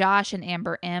 And then Josh and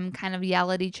Amber M kind of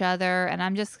yell at each other, and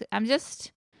I'm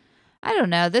just I don't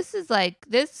know. This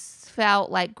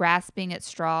felt like grasping at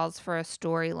straws for a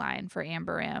storyline for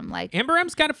Amber M. Like, Amber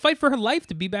M's got to fight for her life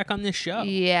to be back on this show.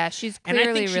 yeah, she's And I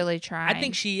think clearly she- really trying. I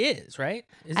think she is, right?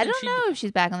 I don't know if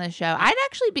she's back on the show. I'd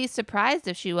actually be surprised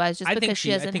if she was, just I think because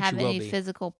she I doesn't think have she will any be.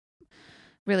 physical,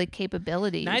 really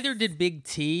capabilities. Neither did Big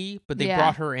T, but they Yeah.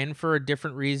 brought her in for a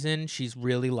different reason. She's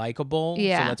really likable,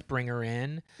 Yeah. so let's bring her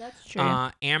in. That's true.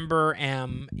 Amber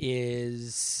M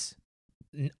is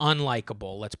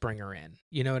unlikable. Let's bring her in.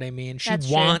 You know what I mean? That's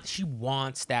true. She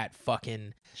wants that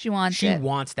fucking she wants she it.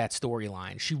 wants that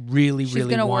storyline. She really She's really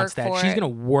gonna wants work that. for She's it. going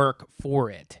to work for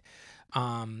it.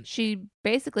 She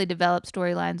basically developed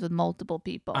storylines with multiple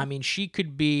people. I mean, she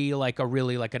could be like an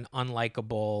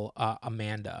unlikable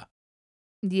Amanda.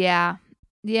 Yeah.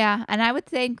 Yeah. And I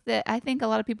think a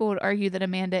lot of people would argue that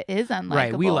Amanda is unlikable.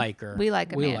 Right, we like her. We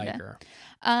like Amanda. We like her.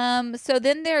 So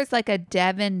then there's like a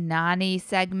Devin Nani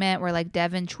segment where like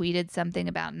Devin tweeted something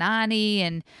about Nani,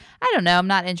 and I don't know, I'm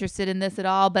not interested in this at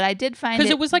all, but I did find Because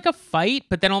it was like a fight,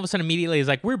 but then all of a sudden immediately it's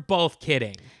like, we're both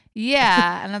kidding.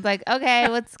 yeah, and I was like, okay,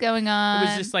 what's going on? It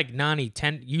was just like, Nani,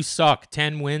 you suck.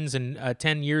 10 wins and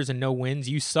 10 years and no wins.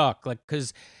 You suck. Like,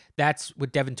 because that's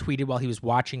what Devin tweeted while he was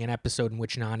watching an episode in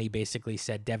which Nani basically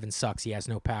said Devin sucks. He has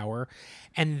no power.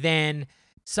 And then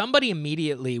somebody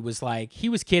immediately was like, he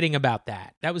was kidding about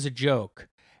that. That was a joke.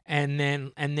 And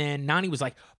then Nani was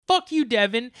like, fuck you,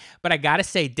 Devin. But I got to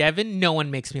say, Devin, no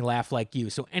one makes me laugh like you.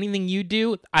 So anything you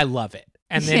do, I love it.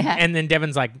 And then Yeah. and then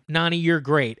Devin's like, Nani, you're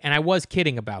great. And I was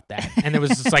kidding about that. And it was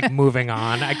just like moving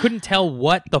on. I couldn't tell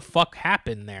what the fuck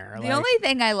happened there. The only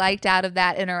thing I liked out of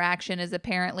that interaction is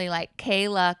apparently like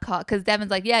Kayla called, because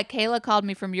Devin's like, yeah, Kayla called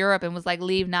me from Europe and was like,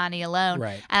 leave Nani alone.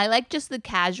 Right. And I like just the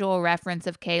casual reference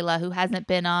of Kayla, who hasn't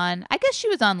been on. I guess she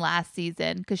was on last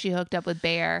season because she hooked up with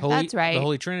Bear. That's right. The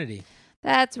Holy Trinity.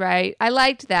 That's right. I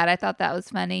liked that. I thought that was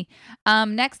funny.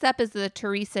 Next up is the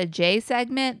Teresa J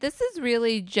segment. This is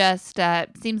really just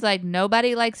seems like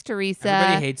nobody likes Teresa.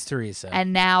 Everybody hates Teresa.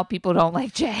 And now people don't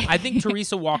like Jay. I think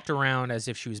Teresa walked around as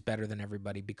if she was better than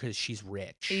everybody because she's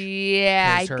rich.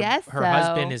 Yeah, I 'Cause guess her so.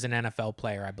 husband is an NFL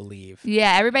player, I believe.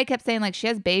 Yeah, everybody kept saying like she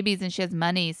has babies and she has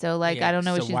money, so like Yeah, I don't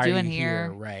know what so she's why are doing you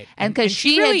here. Right. And 'cause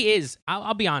she she had- really is,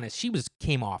 I'll be honest, she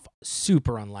came off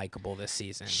super unlikable this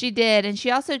season. She did, and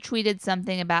she also tweeted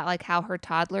something about like how her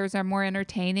toddlers are more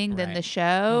entertaining than Right. the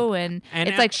show, and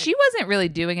it's like she wasn't really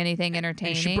doing anything And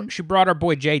entertaining. she brought our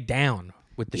boy Jay down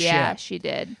with the Yeah, ship. she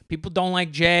did. People don't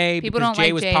like Jay People because don't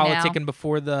Jay like was Jay now. politicking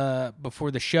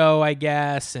before the show, I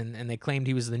guess, and they claimed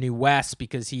he was the new Wes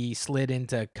because he slid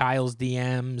into Kyle's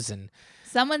DMs and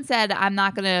Someone said I'm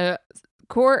not gonna.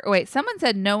 Someone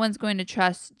said no one's going to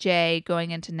trust Jay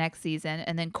going into next season,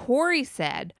 and then Corey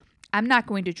said I'm not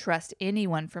going to trust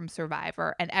anyone from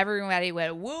Survivor, and everybody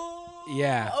went whoa.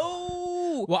 Yeah.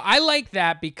 Oh. Well, I like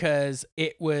that because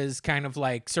it was kind of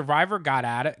like Survivor got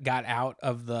out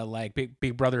of the like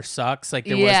Big Brother sucks. Like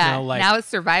there was no like now it's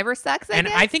Survivor sucks. and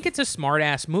guess? I think it's a smart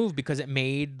ass move because it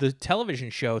made the television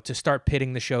show to start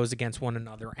pitting the shows against one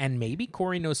another. And maybe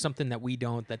Corey knows something that we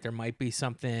don't, that there might be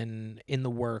something in the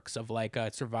works of like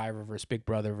a Survivor versus Big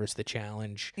Brother versus The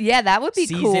Challenge yeah, that would be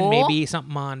season, cool. maybe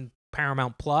something on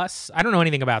Paramount Plus. I don't know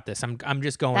anything about this. I'm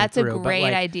just going That's through. a great but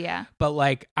like, idea. But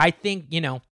like I think,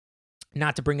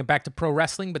 not to bring it back to pro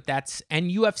wrestling, but and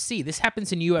UFC. This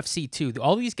happens in UFC too.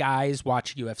 All these guys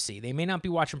watch UFC. They may not be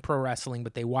watching pro wrestling,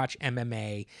 but they watch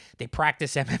MMA. They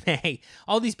practice MMA.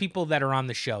 All these people that are on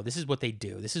the show, this is what they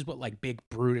do. This is what like big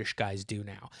brutish guys do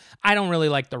now. I don't really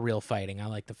like the real fighting. I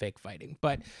like the fake fighting.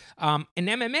 But in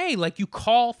MMA, like you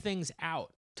call things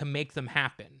out to make them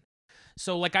happen.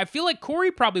 So, like, I feel like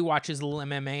Corey probably watches a little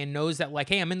MMA and knows that, like,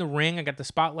 hey, I'm in the ring. I got the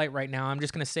spotlight right now. I'm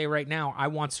just going to say right now, I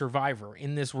want Survivor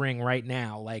in this ring right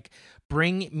now. Like,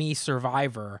 bring me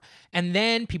Survivor. And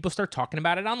then people start talking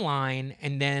about it online.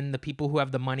 And then the people who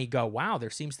have the money go, wow, there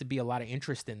seems to be a lot of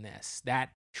interest in this. That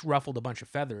ruffled a bunch of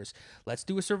feathers. Let's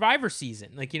do a Survivor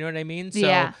season. Like, you know what I mean? So,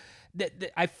 Yeah.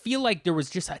 I feel like there was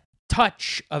just a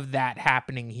touch of that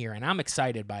happening here. And I'm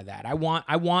excited by that. I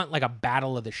want like a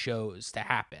battle of the shows to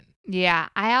happen. Yeah,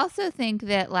 I also think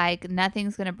that like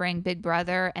nothing's going to bring Big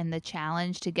Brother and the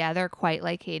Challenge together quite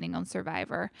like hating on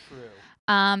Survivor. True.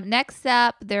 Next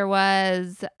up, there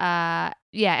was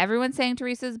Yeah, everyone's saying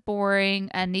Teresa's boring.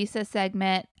 Anissa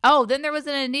segment. Oh, then there was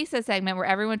an Anissa segment where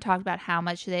everyone talked about how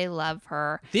much they love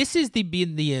her. This is the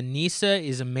Anissa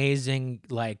is amazing,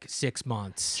 like 6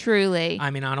 months. Truly.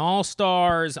 I mean, on All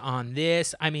Stars, on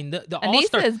this. I mean, the All Anissa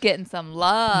Stars. is getting some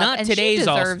love. Not and today's she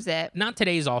deserves it. Not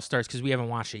today's All Stars because we haven't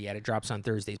watched it yet. It drops on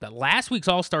Thursdays. But last week's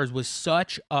All Stars was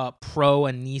such a pro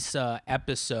Anissa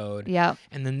episode. Yep.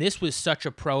 And then this was such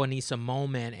a pro Anissa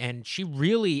moment. And she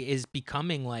really is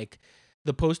becoming like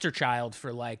the poster child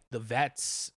for like the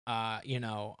vets,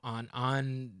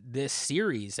 on this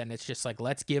series. And it's just like,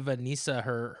 let's give Anissa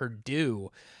her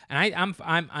due. And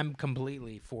I'm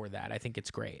completely for that. I think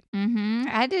it's great.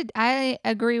 I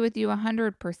agree with you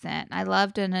 100%. I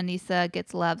loved an Anissa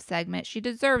Gets Love segment. She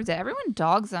deserves it. Everyone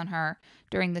dogs on her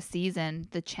during the season.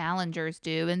 The challengers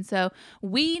do. And so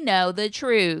we know the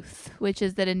truth, which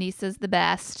is that Anissa's the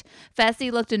best.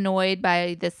 Fessy looked annoyed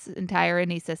by this entire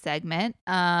Anissa segment.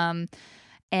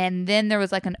 And then there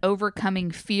was like an overcoming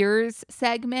fears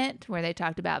segment where they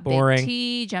talked about Boring. Big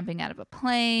T jumping out of a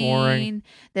plane. Boring.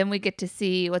 Then we get to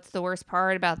see what's the worst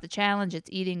part about the challenge. It's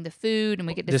eating the food. And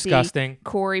we get to Disgusting. see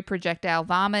Corey projectile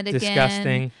vomit again.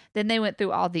 Disgusting. Then they went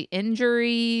through all the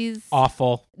injuries.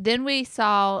 Awful. Then we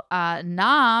saw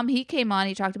Nam. He came on.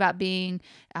 He talked about being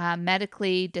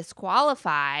medically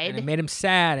disqualified. And it made him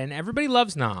sad. And everybody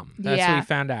loves Nam. That's what we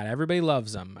found out. Everybody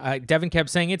loves him. Devin kept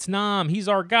saying, it's Nam. He's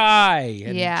our guy.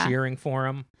 And cheering for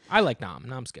him. I like Nam.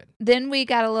 Nam's good. Then we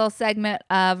got a little segment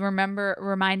of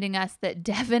reminding us that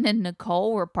Devin and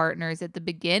Nicole were partners at the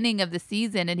beginning of the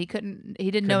season, and he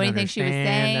didn't know anything she was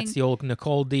saying. That's the old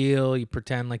Nicole deal. You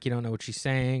pretend like you don't know what she's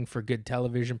saying for good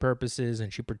television purposes,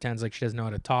 and she pretends like she doesn't know how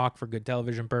to talk for good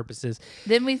television purposes.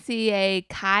 Then we see a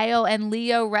Kyle and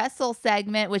Leo wrestle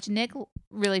segment, which Nick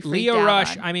really freaked Leo out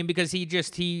Rush, on. I mean, because he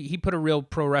put a real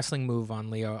pro wrestling move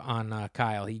on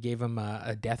Kyle. He gave him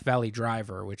a Death Valley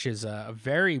driver, which is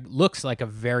looks like a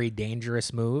very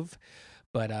dangerous move.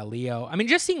 But Leo, I mean,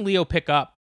 just seeing Leo pick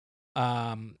up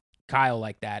Kyle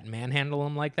like that, manhandle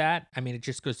him like that, I mean, it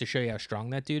just goes to show you how strong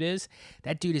that dude is.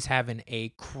 That dude is having a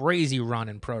crazy run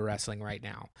in pro wrestling right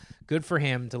now. Good for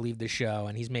him to leave the show,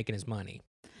 and he's making his money.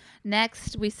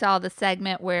 Next, we saw the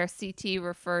segment where CT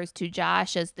refers to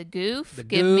Josh as the goof.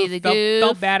 Give me the goof.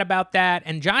 Felt bad about that.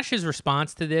 And Josh's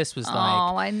response to this was like,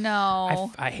 oh, I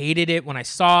know. I hated it when I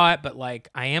saw it, but like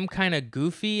I am kind of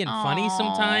goofy and funny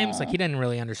sometimes. Like he didn't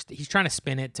really understand. He's trying to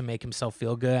spin it to make himself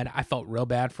feel good. I felt real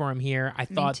bad for him here. I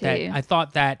thought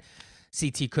that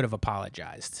CT could have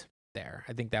apologized there.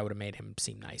 I think that would have made him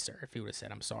seem nicer if he would have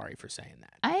said, "I'm sorry for saying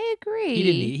that." I agree.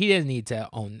 He didn't need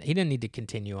to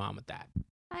continue on with that.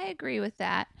 I agree with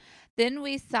that. Then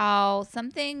we saw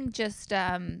something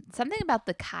something about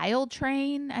the Kyle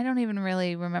train. I don't even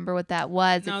really remember what that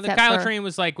was. No, the Kyle train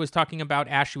was talking about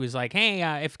Ashley was like, hey,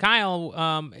 if Kyle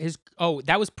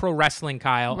that was pro wrestling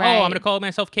Kyle. Right. Oh, I'm gonna call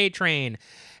myself K-Train.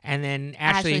 And then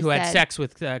Ashley who had sex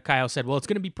with Kyle said, well, it's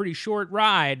going to be a pretty short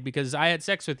ride because I had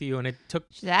sex with you and it took...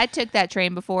 I took that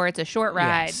train before. It's a short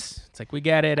ride. Yes. It's like, we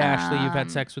get it, Ashley. You've had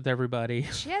sex with everybody.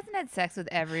 She hasn't had sex with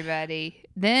everybody.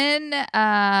 Then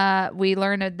we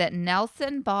learned that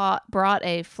Nelson brought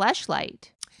a fleshlight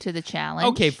to the challenge.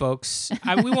 Okay, folks.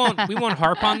 We won't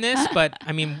harp on this, but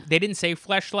I mean, they didn't say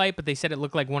fleshlight, but they said it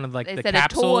looked like one of the capsules. They said a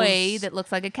toy that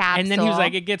looks like a capsule. And then he was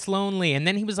like, it gets lonely. And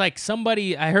then he was like,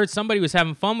 I heard somebody was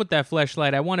having fun with that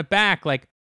fleshlight. I want it back. Like,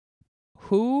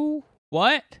 who?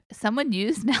 What? Someone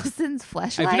used Nelson's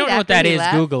fleshlight. If you don't know what that is,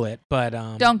 Google it. But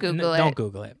don't Google it. Don't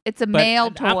Google it. It's a male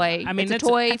toy. I mean, it's a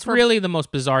toy. It's really the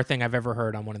most bizarre thing I've ever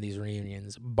heard on one of these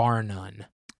reunions, bar none.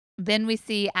 Then we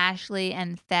see Ashley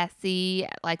and Fessy,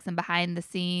 like some behind the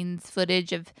scenes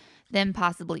footage of them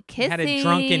possibly kissing. Had a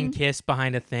drunken kiss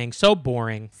behind a thing. So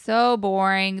boring. So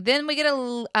boring. Then we get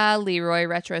a Leroy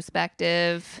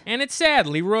retrospective. And it's sad.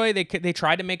 Leroy, they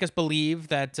tried to make us believe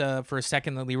that for a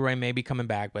second that Leroy may be coming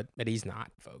back, but he's not,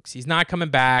 folks. He's not coming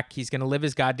back. He's going to live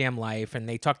his goddamn life. And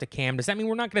they talked to Cam. Does that mean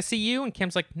we're not going to see you? And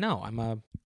Cam's like, no,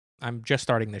 I'm just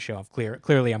starting the show.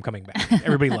 Clearly, I'm coming back.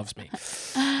 Everybody loves me.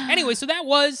 Anyway, so that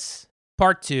was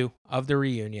part 2 of the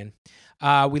reunion.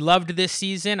 We loved this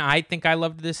season. I think I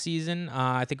loved this season.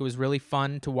 I think it was really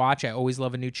fun to watch. I always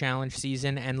love a new challenge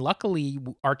season. And luckily,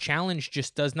 our challenge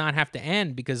just does not have to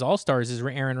end because All Stars is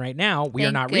airing right now. We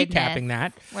are not recapping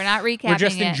that. We're not recapping it. We're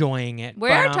just enjoying it.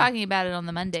 We're talking about it on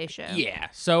the Monday show. Yeah.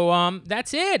 So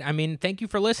that's it. I mean, thank you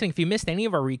for listening. If you missed any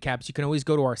of our recaps, you can always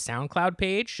go to our SoundCloud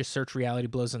page. Just search Reality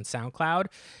Blows on SoundCloud.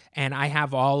 And I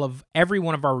have every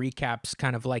one of our recaps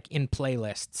kind of like in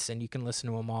playlists, and you can listen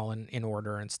to them all in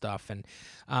order and stuff. And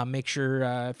Make sure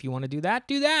if you want to do that,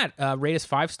 rate us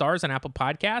 5 stars on Apple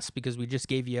Podcasts, because we just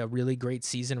gave you a really great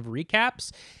season of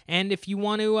recaps. And if you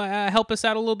want to help us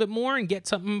out a little bit more and get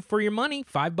something for your money,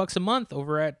 $5 a month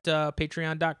over at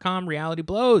patreon.com, Reality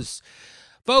Blows.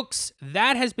 Folks,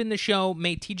 that has been the show.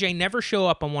 May TJ never show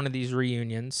up on one of these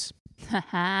reunions.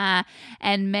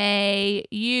 And may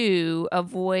you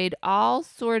avoid all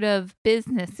sort of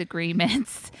business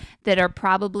agreements that are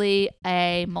probably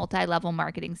a multi-level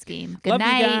marketing scheme. Good Love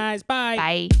night. you guys. Bye.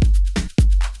 Bye.